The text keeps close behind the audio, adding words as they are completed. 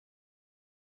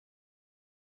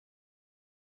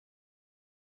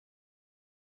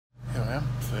I am,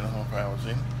 3.5 hours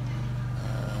in.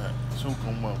 It's all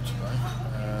gone well today.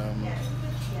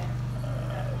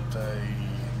 They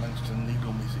managed to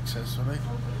needle me successfully.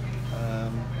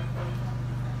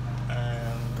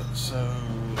 And so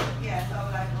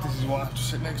this is what I have to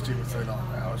sit next to for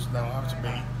 3.5 hours. Now I have to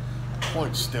be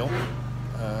quite still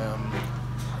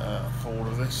for all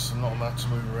of this. I'm not allowed to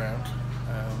move around.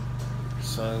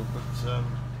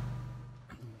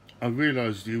 I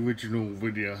realised the original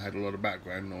video had a lot of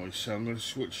background noise, so I'm going to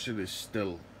switch to this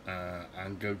still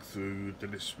and go through the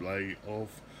display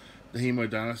of the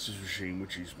hemodialysis machine,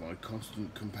 which is my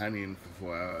constant companion for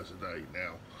 4 hours a day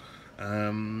now.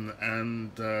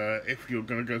 If you're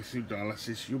going to go through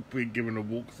dialysis, you'll be given a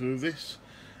walkthrough of this.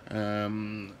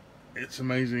 It's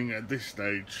amazing at this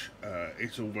stage.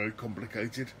 It's all very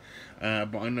complicated,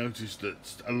 but I noticed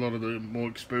that a lot of the more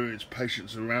experienced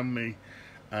patients around me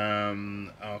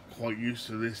are quite used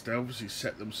to this. They obviously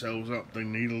set themselves up, they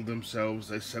needle themselves,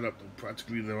 they set up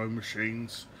practically their own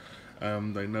machines.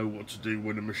 They know what to do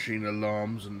when a machine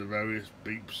alarms and the various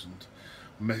beeps and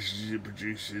messages it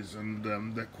produces, and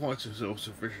they're quite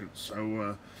self-sufficient.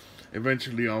 So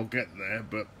eventually I'll get there,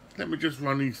 but let me just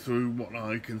run you through what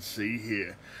I can see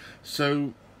here.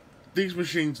 So these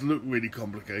machines look really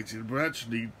complicated, but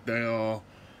actually they are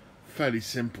fairly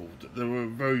simple. They're a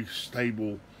very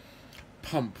stable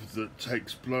pump that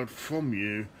takes blood from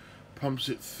you, pumps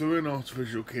it through an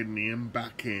artificial kidney and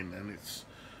back in, and it's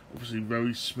obviously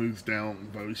very smoothed out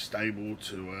and very stable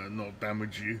to not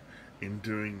damage you in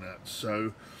doing that.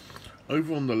 So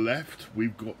over on the left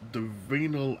we've got the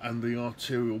renal and the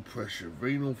arterial pressure.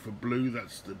 Renal for blue,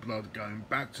 that's the blood going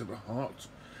back to the heart,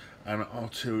 and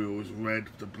arterial is red,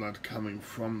 the blood coming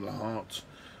from the heart.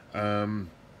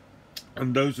 And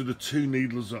those are the two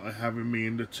needles that I have in me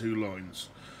in the two lines.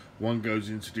 One goes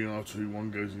into the artery,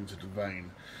 one goes into the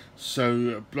vein.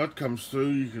 So blood comes through.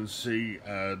 You can see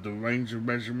the range of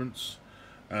measurements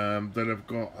that I've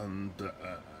got, and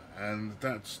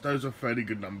those are fairly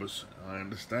good numbers, I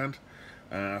understand,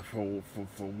 for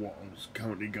what's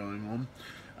currently going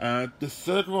on. The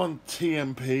third one,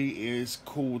 TMP, is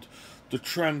called the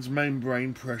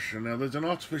transmembrane pressure. Now there's an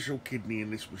artificial kidney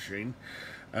in this machine.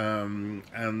 And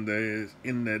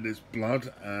there's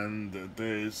blood, and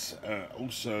there's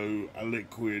also a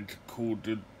liquid called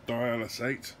the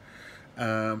dialysate,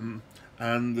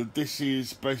 and this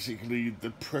is basically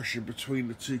the pressure between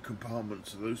the two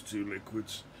compartments of those two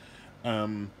liquids.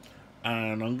 And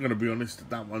I'm going to be honest,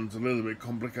 that one's a little bit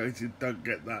complicated. Don't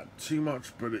get that too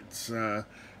much, but it's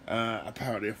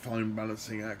apparently a fine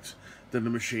balancing act that the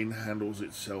machine handles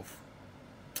itself.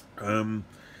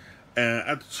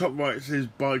 At the top right it says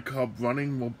bicarb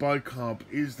running. Well, bicarb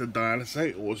is the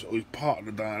dialysate, or is part of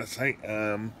the dialysate,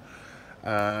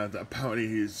 that apparently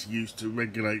is used to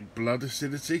regulate blood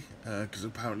acidity, because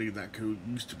apparently that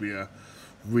used to be a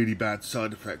really bad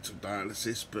side effect of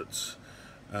dialysis, but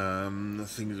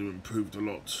things have improved a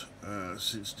lot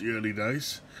since the early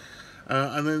days.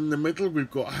 And then in the middle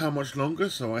we've got how much longer,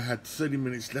 so I had 30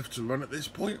 minutes left to run at this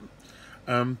point.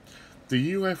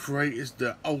 The UF rate is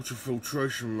the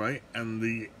ultrafiltration rate, and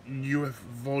the UF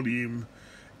volume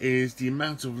is the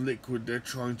amount of liquid they're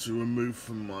trying to remove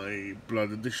from my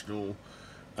blood, additional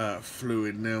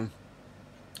fluid. Now,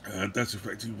 that's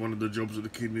effectively one of the jobs of the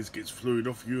kidneys, gets fluid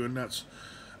off you, and that's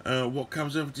what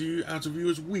comes out of you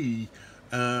as wee.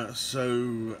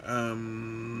 So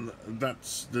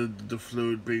that's the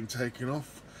fluid being taken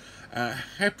off.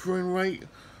 Heparin rate.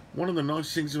 One of the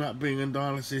nice things about being in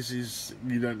dialysis is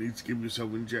you don't need to give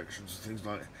yourself injections of things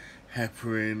like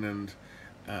heparin and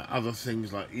other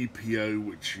things like EPO,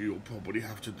 which you'll probably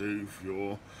have to do if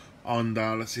you're on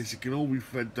dialysis. It can all be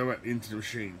fed directly into the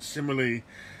machine. Similarly,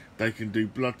 they can do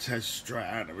blood tests straight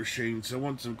out of the machine, so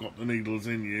once they've got the needles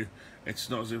in you, it's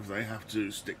not as if they have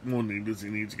to stick more needles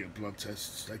in you to get blood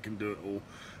tests. They can do it all.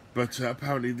 But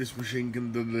apparently this machine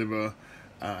can deliver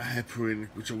heparin,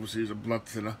 which obviously is a blood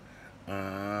thinner,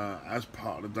 as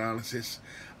part of the dialysis.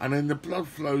 And then the blood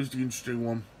flow is the interesting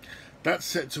one. That's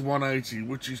set to 180,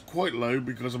 which is quite low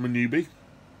because I'm a newbie.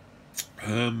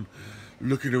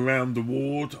 Looking around the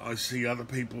ward, I see other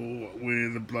people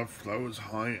with a blood flow as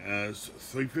high as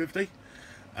 350,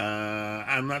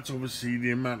 and that's obviously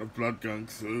the amount of blood going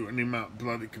through and the amount of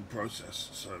blood it can process.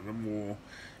 So the more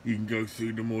you can go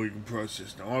through, the more you can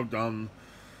process. Now I've done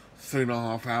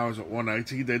 3.5 hours at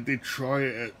 180. They did try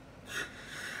it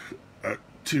at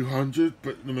 200,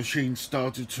 but the machine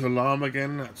started to alarm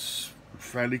again. That's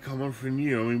fairly common for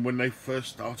new. I mean, when they first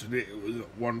started it, it was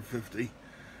at 150.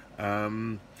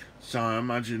 So I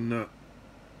imagine that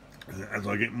as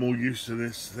I get more used to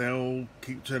this, they'll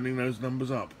keep turning those numbers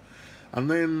up. And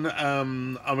then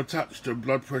I'm attached to a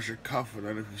blood pressure cuff. I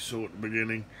don't know if you saw at the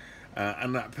beginning,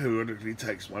 and that periodically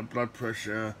takes my blood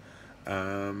pressure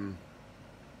and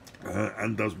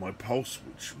does my pulse,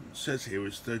 which says here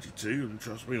is 32. And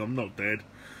trust me, I'm not dead.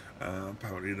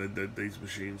 Apparently, these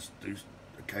machines do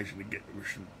occasionally get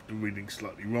the reading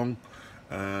slightly wrong,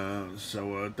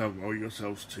 so don't worry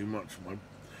yourselves too much. My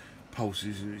pulse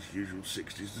is in its usual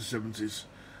 60s to 70s.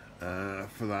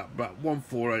 For that, but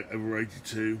 148 over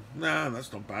 82, nah,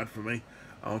 that's not bad for me.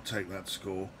 I'll take that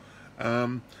score.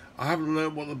 I haven't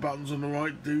learned what the buttons on the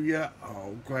right do yet.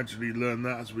 I'll gradually learn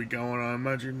that as we go on, I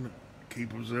imagine.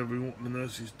 Keep observing what the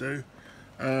nurses do.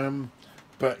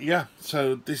 But yeah,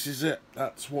 so this is it.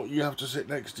 That's what you have to sit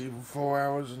next to for 4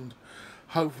 hours, and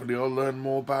hopefully I'll learn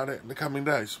more about it in the coming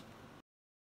days.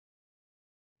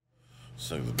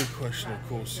 So the big question, of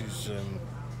course, is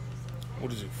what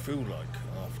does it feel like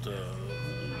after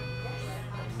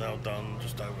I've now done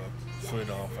just over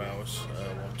 3.5 hours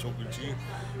while talking to you?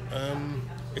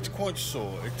 It's quite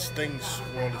sore. It stings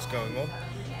while it's going on.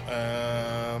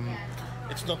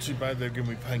 It's not too bad. They're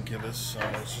giving me painkillers.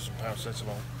 It's just some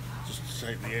paracetamol just to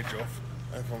take the edge off.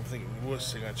 If I'm thinking the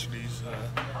worst thing actually is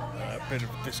a bit of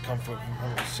discomfort from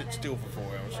having to sit still for 4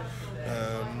 hours.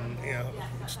 Yeah,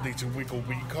 just need to wiggle,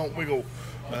 but you can't wiggle.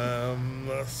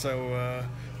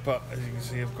 But as you can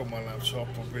see, I've got my laptop.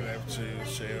 I've been able to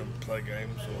sit here and play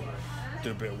games or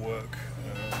do a bit of work,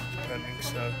 depending.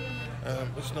 So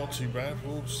it's not too bad.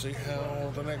 We'll see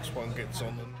how the next one gets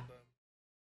on.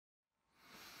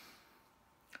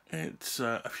 It's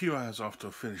a few hours after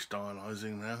I finished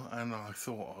dialysing now, and I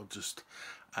thought I'd just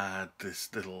add this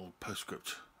little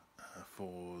postscript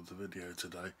for the video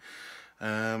today.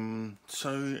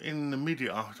 So in the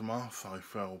immediate aftermath, I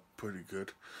felt pretty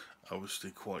good. Obviously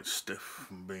quite stiff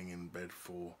from being in bed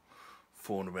for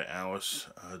 4 and a bit hours,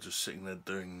 just sitting there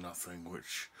doing nothing,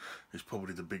 which is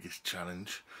probably the biggest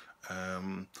challenge.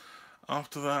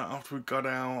 After that, after we got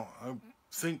out, I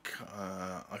think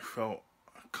I felt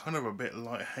kind of a bit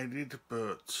lightheaded,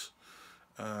 but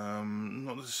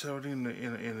not necessarily in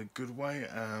a good way.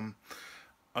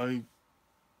 I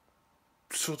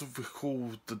sort of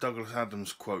recall the Douglas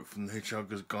Adams quote from The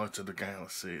Hitchhiker's Guide to the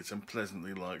Galaxy. It's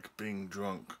unpleasantly like being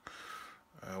drunk.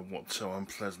 What's so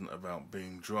unpleasant about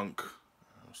being drunk?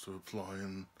 Was the reply,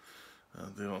 and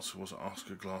the answer was ask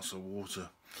a glass of water.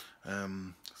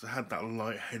 So I had that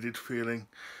light-headed feeling,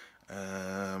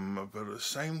 but at the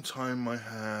same time I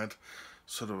had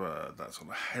sort of that sort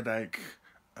of headache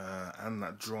and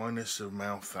that dryness of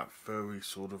mouth, that very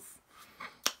sort of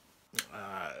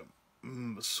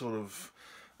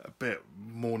a bit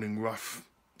morning rough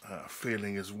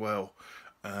feeling as well,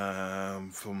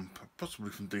 possibly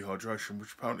from dehydration,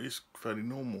 which apparently is fairly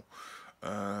normal.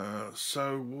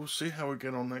 So we'll see how we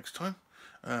get on next time,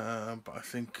 but I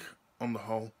think on the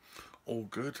whole all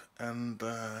good, and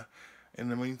in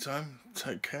the meantime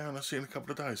take care, and I'll see you in a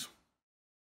couple of days.